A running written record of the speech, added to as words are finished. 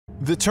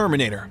The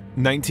Terminator,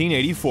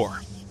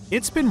 1984.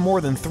 It's been more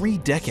than 3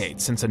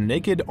 decades since a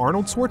naked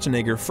Arnold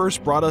Schwarzenegger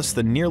first brought us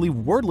the nearly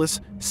wordless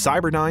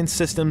Cyberdyne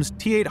Systems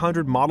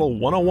T-800 Model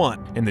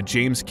 101 in the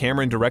James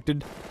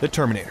Cameron-directed The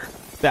Terminator,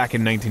 back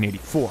in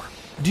 1984.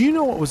 Do you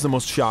know what was the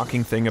most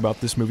shocking thing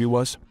about this movie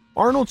was?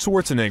 Arnold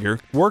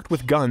Schwarzenegger worked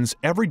with guns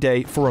every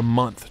day for a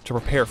month to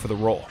prepare for the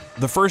role.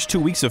 The first 2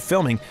 weeks of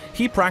filming,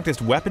 he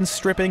practiced weapons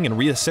stripping and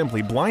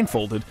reassembly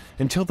blindfolded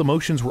until the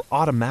motions were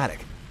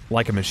automatic,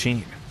 like a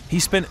machine. He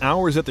spent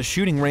hours at the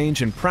shooting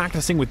range and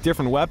practicing with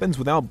different weapons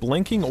without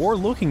blinking or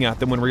looking at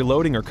them when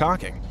reloading or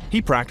cocking.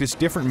 He practiced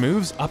different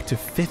moves up to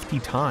 50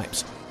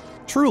 times.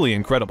 Truly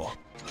incredible.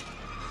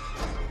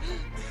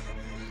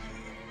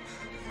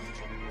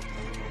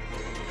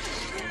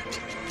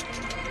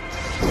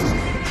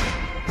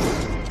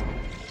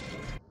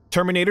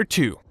 Terminator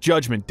 2: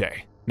 Judgment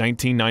Day,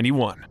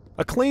 1991.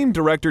 Acclaimed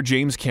director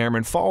James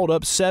Cameron followed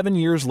up 7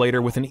 years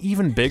later with an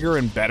even bigger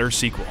and better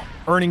sequel,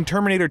 earning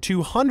Terminator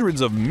 2 hundreds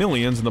of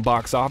millions in the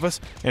box office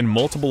and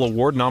multiple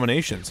award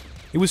nominations.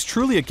 It was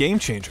truly a game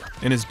changer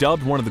and is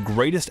dubbed one of the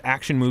greatest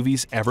action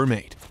movies ever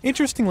made.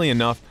 Interestingly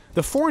enough,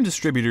 the foreign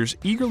distributors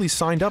eagerly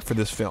signed up for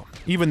this film,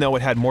 even though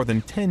it had more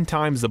than 10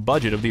 times the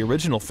budget of the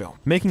original film,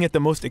 making it the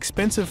most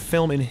expensive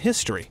film in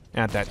history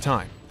at that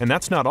time. And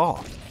that's not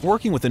all.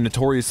 Working with the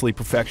notoriously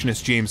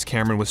perfectionist James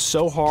Cameron was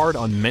so hard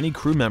on many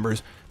crew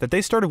members that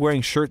they started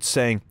wearing shirts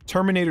saying,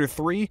 "Terminator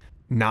 3,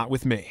 not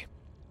with me."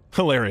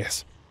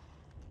 Hilarious.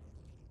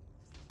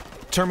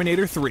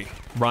 Terminator 3: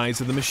 Rise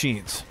of the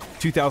Machines,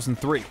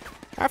 2003.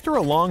 After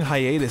a long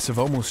hiatus of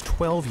almost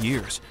 12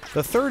 years,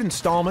 the third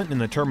installment in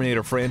the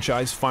Terminator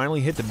franchise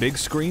finally hit the big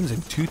screens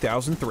in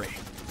 2003.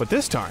 But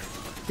this time,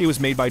 it was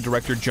made by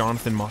director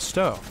Jonathan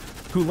Mostow,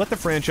 who let the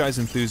franchise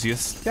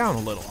enthusiasts down a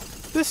little.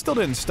 This still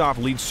didn't stop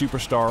lead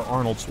superstar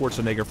Arnold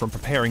Schwarzenegger from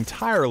preparing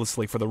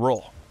tirelessly for the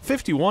role.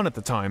 51 at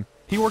the time,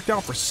 he worked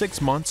out for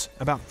 6 months,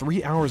 about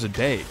 3 hours a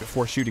day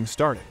before shooting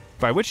started,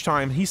 by which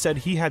time he said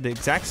he had the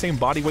exact same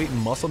body weight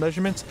and muscle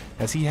measurements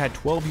as he had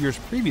 12 years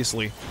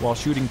previously while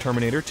shooting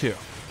Terminator 2.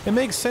 It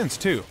makes sense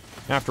too.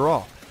 After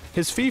all,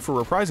 his fee for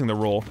reprising the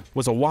role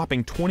was a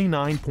whopping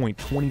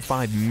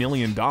 $29.25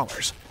 million,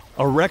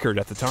 a record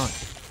at the time.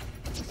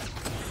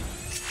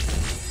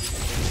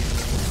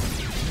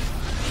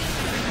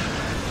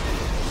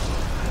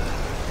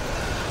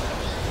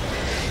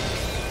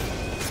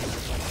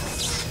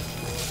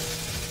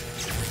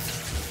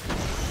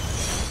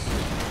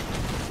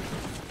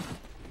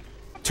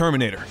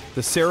 Terminator: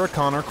 The Sarah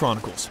Connor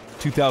Chronicles,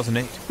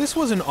 2008. This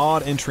was an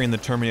odd entry in the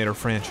Terminator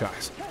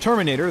franchise.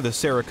 Terminator: The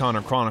Sarah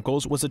Connor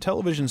Chronicles was a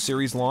television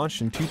series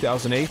launched in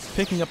 2008,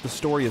 picking up the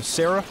story of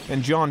Sarah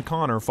and John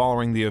Connor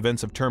following the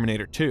events of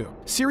Terminator 2.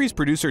 Series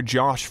producer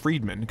Josh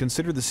Friedman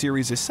considered the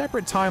series a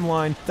separate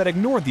timeline that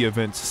ignored the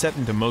events set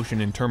into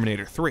motion in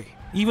Terminator 3.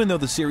 Even though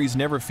the series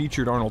never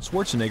featured Arnold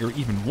Schwarzenegger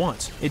even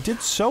once, it did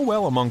so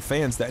well among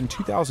fans that in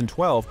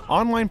 2012,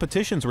 online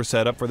petitions were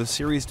set up for the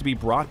series to be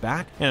brought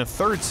back and a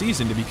 3rd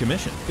season to be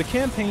commissioned. The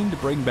campaign to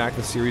bring back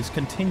the series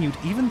continued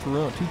even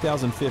throughout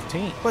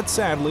 2015, but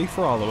sadly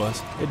for all of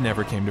us, it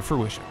never came to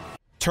fruition.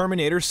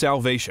 Terminator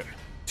Salvation,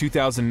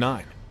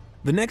 2009.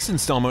 The next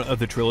installment of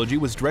the trilogy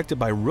was directed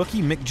by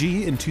rookie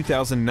McG in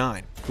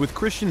 2009, with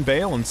Christian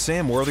Bale and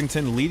Sam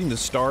Worthington leading the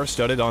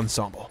star-studded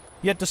ensemble.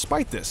 Yet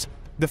despite this,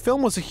 the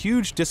film was a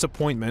huge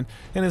disappointment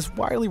and is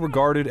widely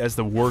regarded as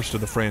the worst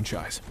of the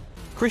franchise.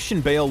 Christian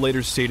Bale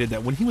later stated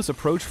that when he was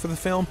approached for the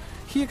film,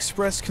 he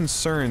expressed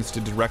concerns to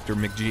director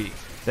McG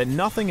that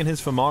nothing in his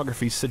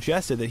filmography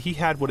suggested that he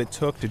had what it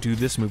took to do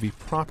this movie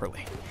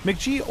properly.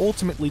 McG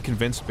ultimately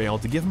convinced Bale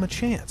to give him a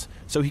chance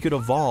so he could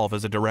evolve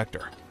as a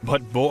director.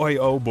 But boy,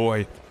 oh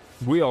boy,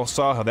 we all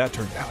saw how that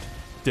turned out,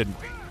 didn't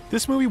we?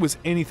 This movie was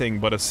anything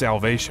but a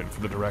salvation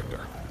for the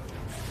director.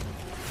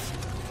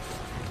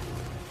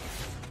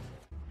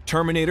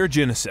 Terminator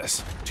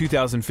Genisys,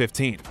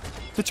 2015.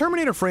 The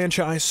Terminator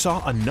franchise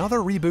saw another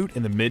reboot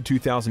in the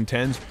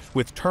mid-2010s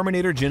with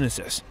Terminator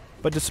Genisys,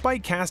 but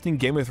despite casting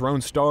Game of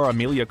Thrones star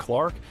Emilia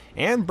Clarke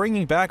and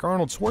bringing back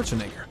Arnold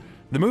Schwarzenegger,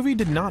 the movie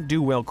did not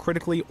do well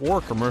critically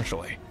or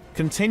commercially,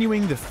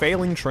 continuing the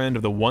failing trend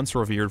of the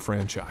once-revered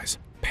franchise.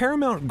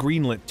 Paramount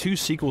greenlit 2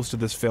 sequels to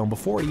this film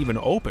before it even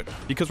opened,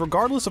 because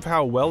regardless of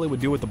how well it would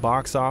do at the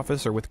box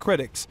office or with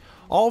critics,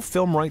 all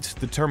film rights to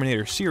the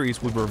Terminator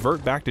series would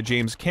revert back to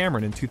James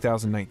Cameron in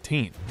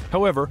 2019.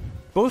 However,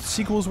 both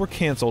sequels were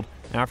canceled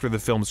after the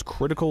film's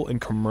critical and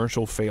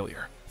commercial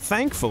failure,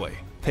 thankfully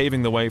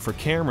paving the way for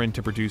Cameron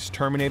to produce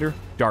Terminator: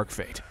 Dark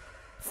Fate.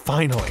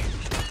 Finally!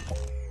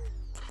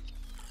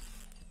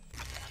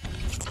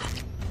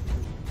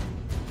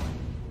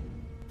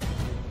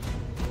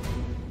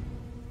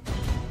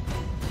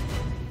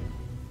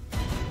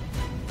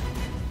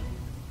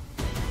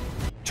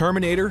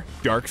 Terminator: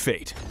 Dark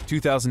Fate,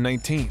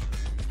 2019.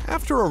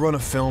 After a run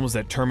of films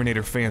that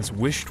Terminator fans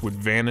wished would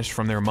vanish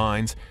from their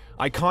minds,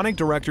 iconic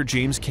director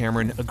James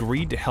Cameron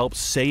agreed to help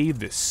save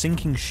this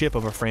sinking ship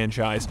of a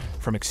franchise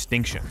from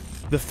extinction.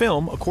 The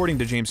film, according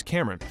to James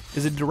Cameron,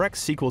 is a direct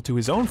sequel to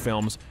his own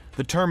films,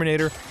 The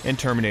Terminator and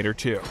Terminator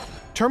 2.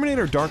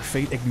 Terminator Dark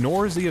Fate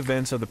ignores the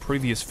events of the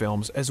previous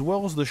films as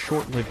well as the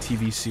short-lived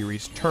TV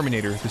series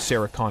Terminator the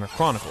Sarah Connor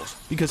Chronicles,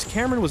 because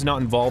Cameron was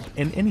not involved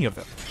in any of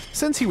them.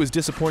 Since he was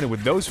disappointed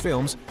with those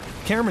films,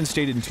 Cameron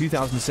stated in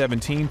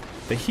 2017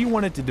 that he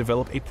wanted to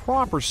develop a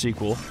proper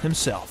sequel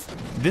himself.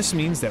 This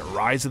means that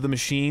Rise of the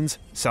Machines,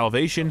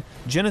 Salvation,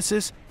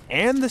 Genisys,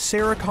 and the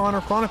Sarah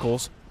Connor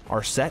Chronicles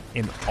are set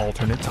in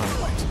alternate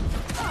timelines.